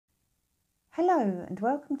Hello and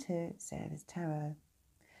welcome to Sarah's Tarot.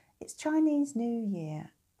 It's Chinese New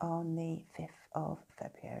Year on the 5th of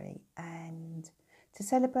February, and to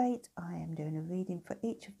celebrate I am doing a reading for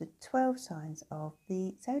each of the 12 signs of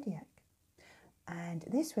the zodiac. And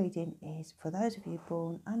this reading is for those of you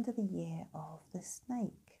born under the year of the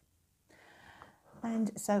snake.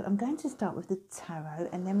 And so I'm going to start with the tarot,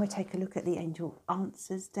 and then we'll take a look at the Angel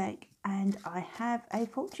Answers deck, and I have a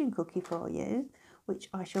fortune cookie for you which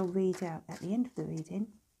I shall read out at the end of the reading,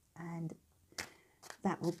 and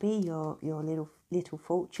that will be your little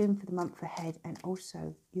fortune for the month ahead and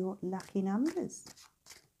also your lucky numbers.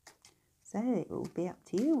 So it will be up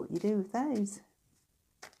to you what you do with those.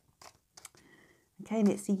 Okay, and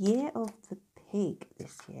it's the year of the pig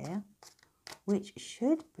this year, which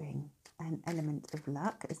should bring an element of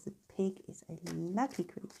luck, as the pig is a lucky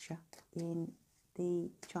creature in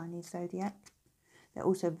the Chinese zodiac. They're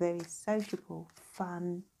also very sociable,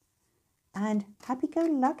 fun, and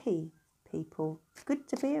happy-go-lucky people. Good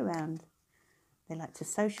to be around. They like to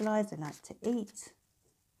socialise, they like to eat,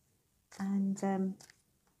 and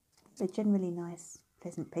they're generally nice,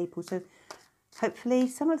 pleasant people. So hopefully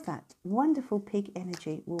some of that wonderful pig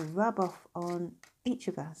energy will rub off on each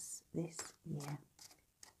of us this year.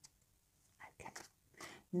 Okay.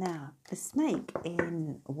 Now, the snake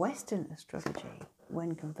in Western astrology,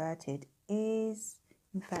 when converted, is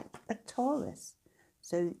in fact a Taurus.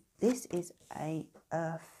 So this is a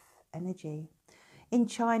earth energy. In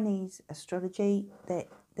Chinese astrology, the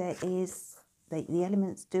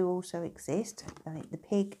elements do also exist. I think the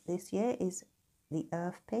pig this year is the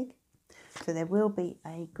earth pig. So there will be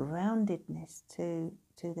a groundedness to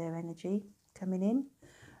their energy coming in.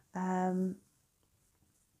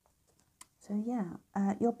 So yeah,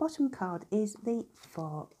 your bottom card is the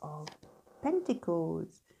Four of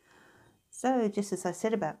Pentacles. So just as I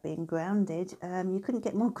said about being grounded, you couldn't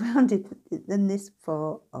get more grounded than this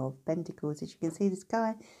Four of Pentacles. As you can see, this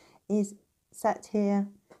guy is sat here,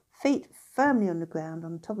 feet firmly on the ground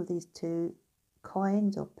on top of these two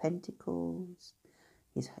coins or pentacles.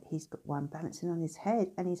 He's got one balancing on his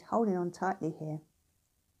head and he's holding on tightly here.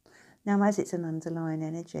 Now, as it's an underlying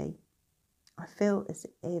energy, I feel as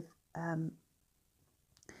if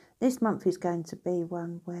this month is going to be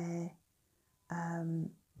one where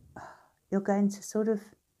you're going to sort of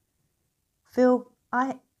feel,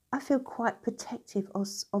 I feel quite protective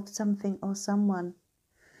of something or someone.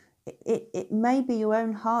 It may be your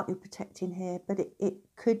own heart you're protecting here, but it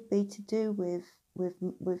could be to do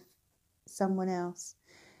with someone else.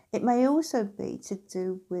 It may also be to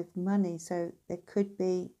do with money, so there could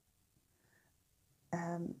be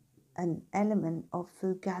an element of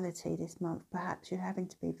frugality this month. Perhaps you're having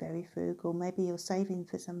to be very frugal. Maybe you're saving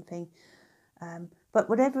for something. But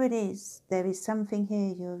whatever it is, there is something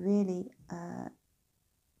here you're really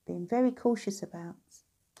being very cautious about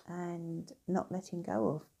and not letting go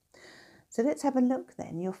of. So let's have a look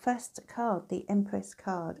then. Your first card, the Empress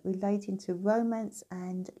card, relating to romance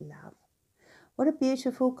and love. What a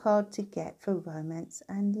beautiful card to get for romance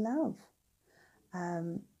and love.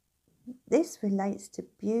 This relates to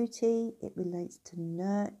beauty, it relates to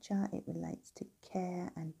nurture, it relates to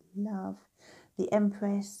care and love. The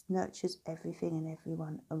Empress nurtures everything and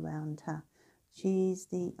everyone around her. She's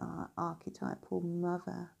the archetypal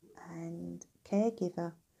mother and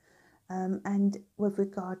caregiver. And with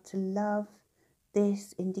regard to love,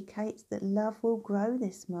 this indicates that love will grow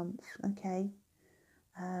this month, okay?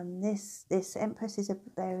 This Empress is a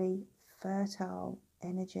very fertile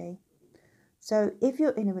energy. So if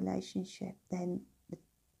you're in a relationship, then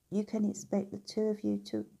you can expect the two of you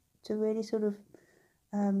to really sort of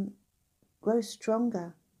grow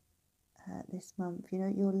stronger this month. You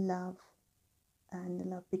know, your love and the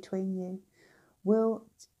love between you will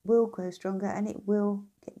grow stronger, and it will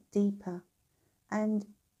get deeper. And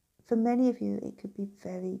for many of you, it could be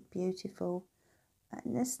very beautiful.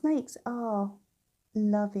 And the snakes are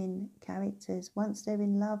loving characters. Once they're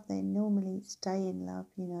in love, they normally stay in love,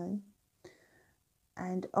 you know,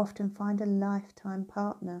 and often find a lifetime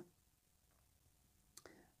partner.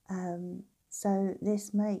 So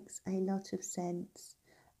this makes a lot of sense,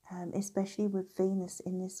 especially with Venus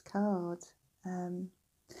in this card.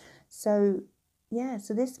 So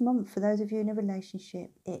this month, for those of you in a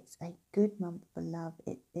relationship, it's a good month for love.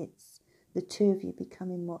 It's the two of you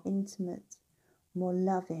becoming more intimate, more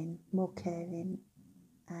loving, more caring,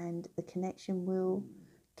 and the connection will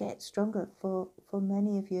get stronger for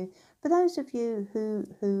many of you. For those of you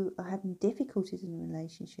who are having difficulties in a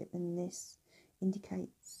relationship, then this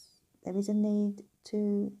indicates there is a need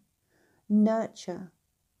to nurture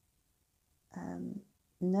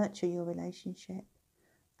your relationship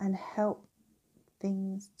and help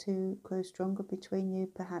things to grow stronger between you.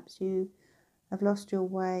 Perhaps you have lost your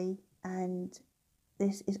way, and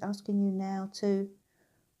this is asking you now to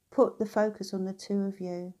put the focus on the two of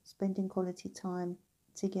you, spending quality time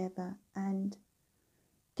together and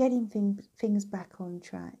getting things back on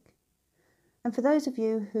track. And for those of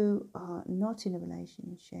you who are not in a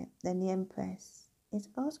relationship, then the Empress is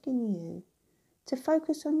asking you to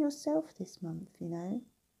focus on yourself this month, you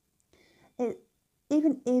know.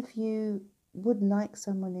 Even if you would like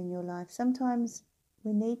someone in your life, sometimes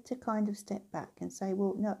we need to kind of step back and say,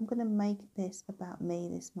 well, no, I'm going to make this about me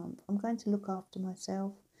this month. I'm going to look after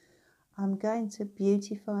myself. I'm going to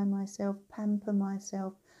beautify myself, pamper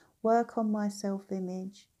myself, work on my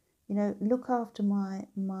self-image, you know, look after my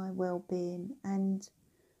well-being, and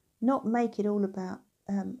not make it all about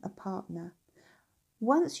a partner.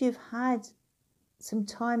 Once you've had some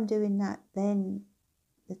time doing that, then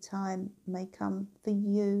the time may come for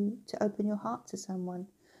you to open your heart to someone.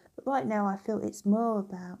 But right now I feel it's more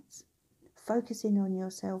about focusing on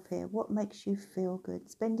yourself here. What makes you feel good?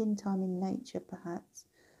 Spending time in nature, perhaps.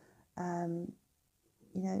 You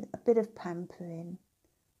know, a bit of pampering.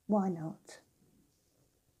 Why not?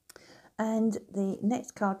 And the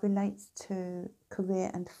next card relates to career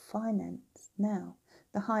and finance. Now,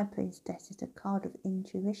 the High Priestess is a card of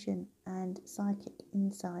intuition and psychic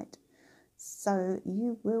insight. So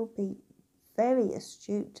you will be very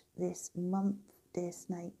astute this month, dear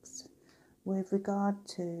snakes, with regard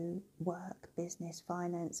to work, business,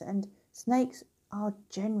 finance. And snakes are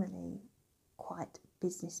generally quite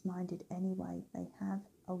business-minded anyway. They have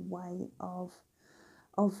a way of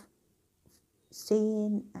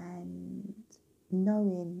seeing and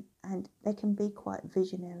knowing, and they can be quite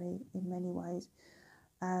visionary in many ways.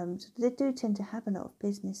 So they do tend to have a lot of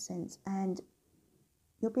business sense, and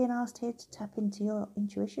you're being asked here to tap into your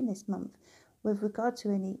intuition this month with regard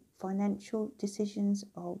to any financial decisions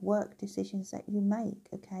or work decisions that you make,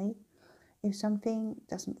 okay? If something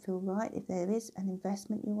doesn't feel right, if there is an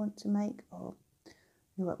investment you want to make, or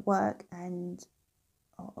you're at work and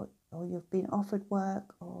or you've been offered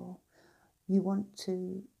work, or you want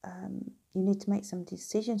to you need to make some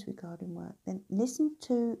decisions regarding work, then listen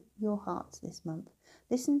to your heart this month.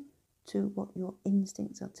 Listen to what your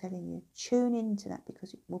instincts are telling you. Tune into that,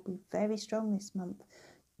 because it will be very strong this month,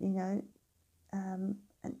 you know,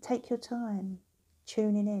 and take your time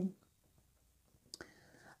tuning in.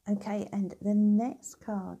 Okay, and the next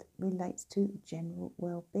card relates to general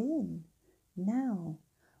well-being. Now,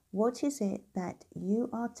 what is it that you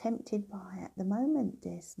are tempted by at the moment,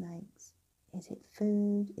 dear snakes? Is it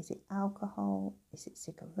food? Is it alcohol? Is it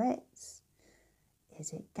cigarettes?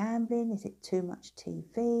 Is it gambling? Is it too much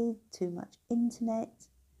TV? Too much internet?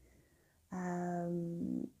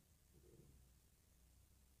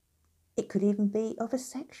 It could even be of a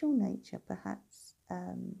sexual nature, perhaps,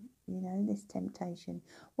 you know, this temptation.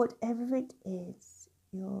 Whatever it is,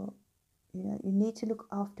 you need to look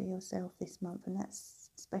after yourself this month, and that's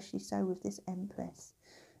especially so with this Empress.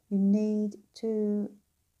 You need to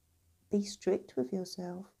be strict with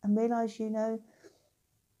yourself and realise, you know,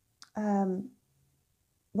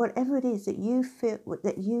 whatever it is that you feel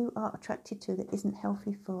that you are attracted to that isn't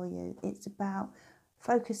healthy for you, it's about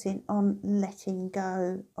focusing on letting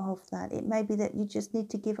go of that. It may be that you just need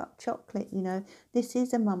to give up chocolate, you know. This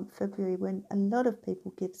is a month, February, when a lot of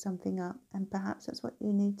people give something up, and perhaps that's what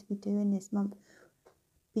you need to be doing this month,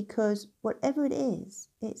 because whatever it is,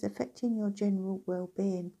 it's affecting your general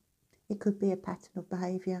well-being. It could be a pattern of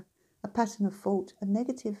behaviour, a pattern of thought, a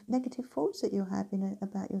negative thoughts that you're having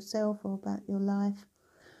about yourself or about your life.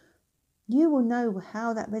 You will know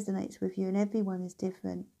how that resonates with you, and everyone is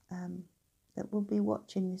different that will be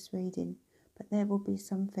watching this reading, but there will be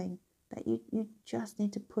something that you just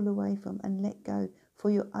need to pull away from and let go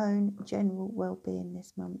for your own general well-being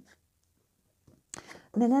this month.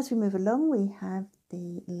 And then as we move along, we have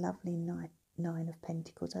the lovely Nine of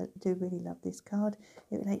Pentacles. I do really love this card.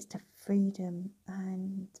 It relates to freedom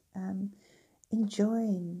and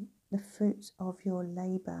enjoying the fruits of your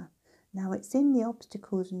labour. Now it's in the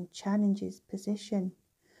obstacles and challenges position.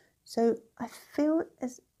 So I feel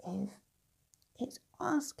as if it's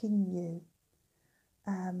asking you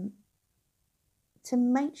to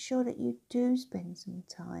make sure that you do spend some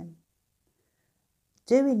time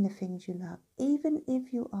doing the things you love, even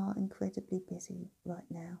if you are incredibly busy right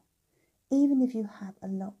now, even if you have a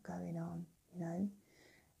lot going on, you know.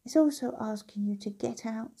 It's also asking you to get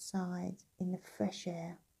outside in the fresh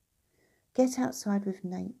air, get outside with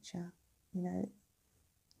nature, you know,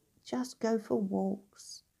 just go for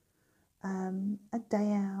walks, a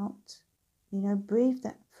day out, you know, breathe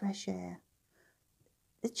that fresh air.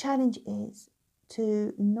 The challenge is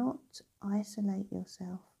to not isolate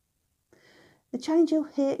yourself. The challenge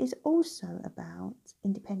here is also about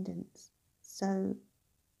independence. So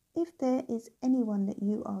if there is anyone that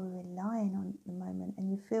you are relying on at the moment and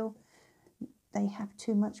you feel they have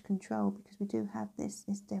too much control, because we do have this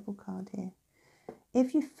devil card here.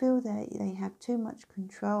 If you feel that they have too much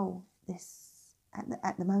control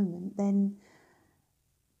at the moment, then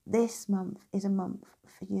this month is a month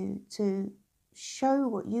for you to show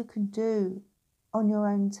what you can do on your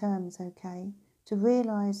own terms, okay? To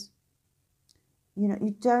realise,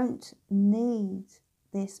 you don't need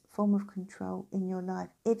this form of control in your life,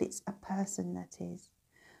 if it's a person, that is.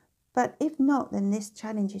 But if not, then this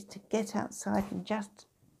challenge is to get outside and just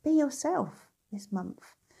be yourself this month.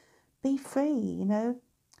 Be free,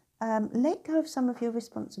 let go of some of your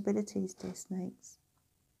responsibilities, dear snakes,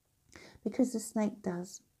 because the snake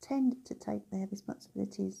does tend to take their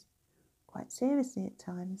responsibilities quite seriously at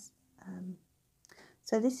times.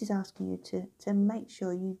 So this is asking you to make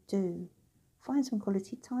sure you do find some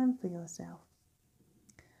quality time for yourself.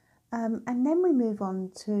 And then we move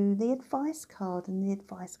on to the advice card, and the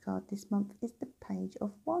advice card this month is the Page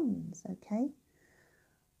of Wands, okay?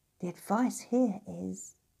 The advice here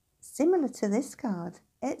is similar to this card.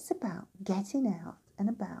 It's about getting out and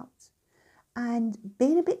about and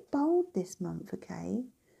being a bit bold this month, okay?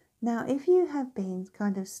 Now, if you have been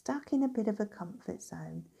kind of stuck in a bit of a comfort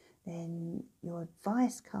zone, then your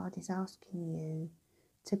advice card is asking you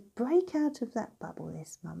to break out of that bubble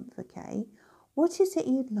this month, okay? What is it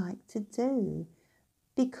you'd like to do?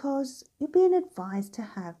 Because you're being advised to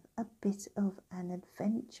have a bit of an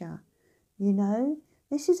adventure,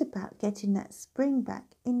 This is about getting that spring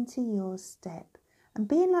back into your step and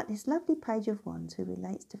being like this lovely Page of Wands who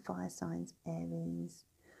relates to fire signs, Aries,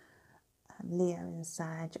 Leo and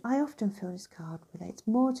Sag. I often feel this card relates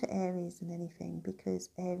more to Aries than anything, because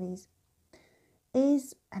Aries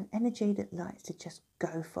is an energy that likes to just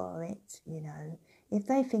go for it, If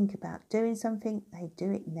they think about doing something, they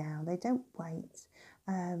do it now. They don't wait.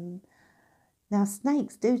 Now,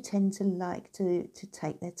 snakes do tend to like to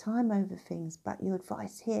take their time over things, but your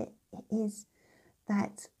advice here is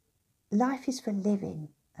that life is for living,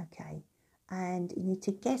 okay? And you need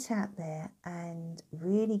to get out there and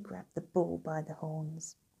really grab the bull by the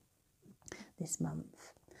horns this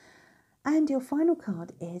month. And your final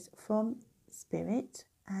card is from Spirit,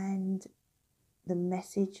 and the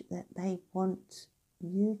message that they want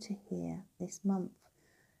you to hear this month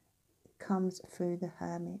comes through the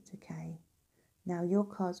Hermit, okay? Now, your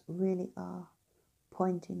cards really are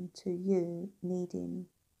pointing to you needing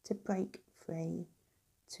to break free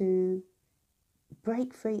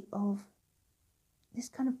of this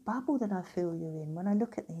kind of bubble that I feel you're in. When I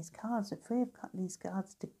look at these cards, the three have cut these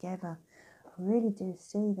cards together. I really do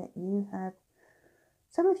see that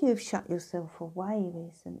some of you have shut yourself away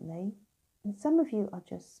recently, and some of you are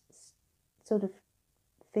just sort of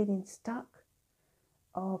feeling stuck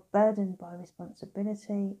or burdened by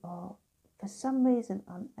responsibility, or for some reason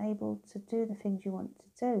unable to do the things you want to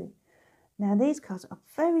do. Now, these cards are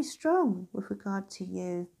very strong with regard to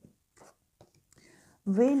you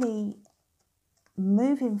really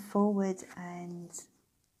moving forward and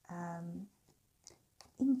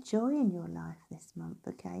enjoying your life this month,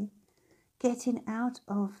 okay? Getting out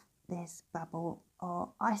of this bubble or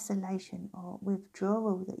isolation or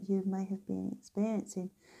withdrawal that you may have been experiencing.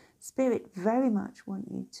 Spirit very much want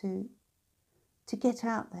you to get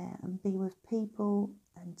out there and be with people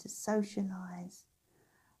and to socialise.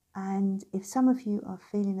 And if some of you are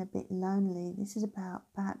feeling a bit lonely, this is about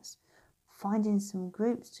perhaps finding some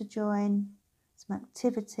groups to join, some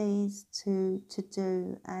activities to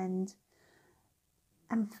do, and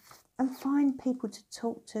find people to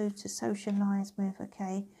talk to socialise with,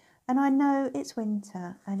 okay? And I know it's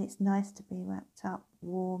winter and it's nice to be wrapped up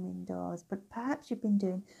warm indoors, but perhaps you've been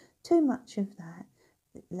doing too much of that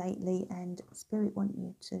lately, and Spirit want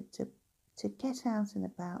you to get out and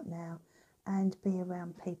about now and be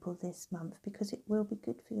around people this month, because it will be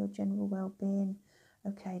good for your general well-being,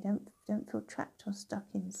 okay? Don't feel trapped or stuck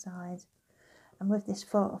inside. And with this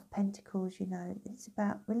Four of Pentacles, it's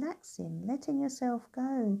about relaxing, letting yourself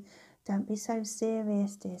go. Don't be so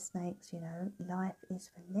serious, dear snakes, life is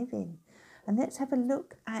for living. And let's have a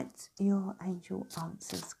look at your Angel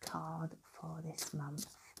Answers card for this month.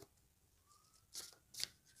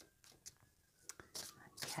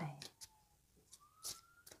 Okay.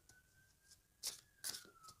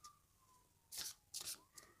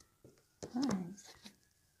 Right.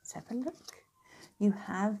 Let's have a look. You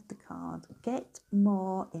have the card, Get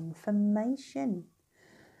More Information.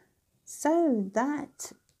 So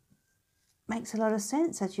that makes a lot of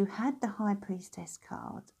sense, as you had the High Priestess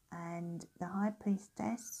card, and the High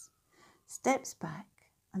Priestess steps back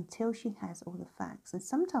until she has all the facts. And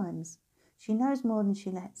sometimes she knows more than she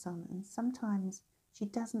lets on, and sometimes she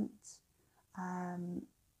doesn't,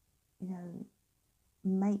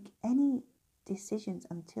 make any decisions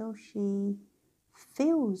until she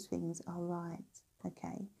feels things are right.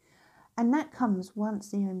 Okay, and that comes once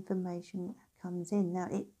the information comes in. Now,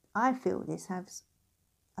 I feel this has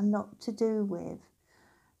a lot to do with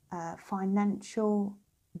financial,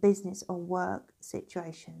 business or work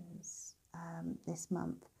situations this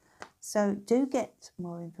month. So do get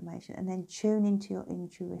more information and then tune into your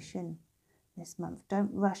intuition this month.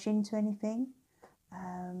 Don't rush into anything.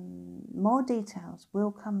 More details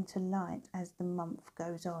will come to light as the month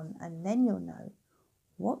goes on, and then you'll know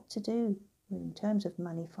what to do in terms of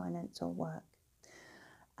money, finance or work.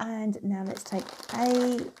 And now let's take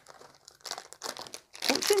a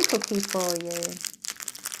fortune cookie for you.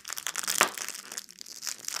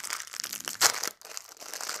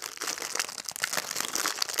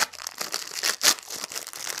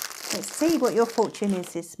 Let's see what your fortune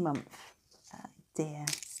is this month, dear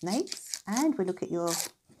snakes. And we look at your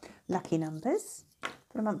lucky numbers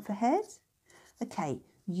for the month ahead. Okay,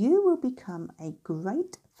 you will become a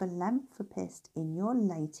great philanthropist in your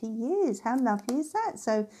later years. How lovely is that?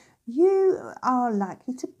 So you are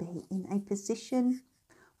likely to be in a position,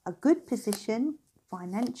 a good position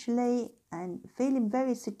financially, and feeling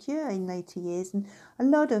very secure in later years. And a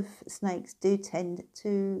lot of snakes do tend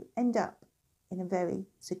to end up in a very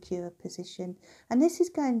secure position. And this is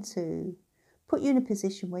going to put you in a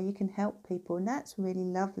position where you can help people. And that's really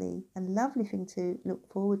lovely, a lovely thing to look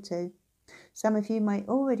forward to. Some of you might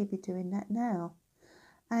already be doing that now.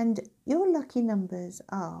 And your lucky numbers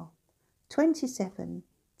are 27,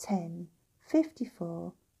 10,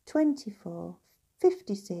 54, 24,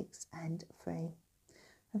 56 and 3.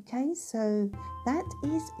 Okay, so that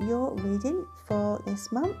is your reading for this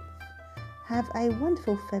month. Have a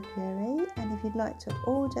wonderful February, and if you'd like to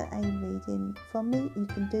order a reading from me, you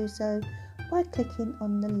can do so by clicking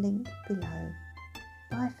on the link below.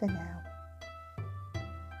 Bye for now.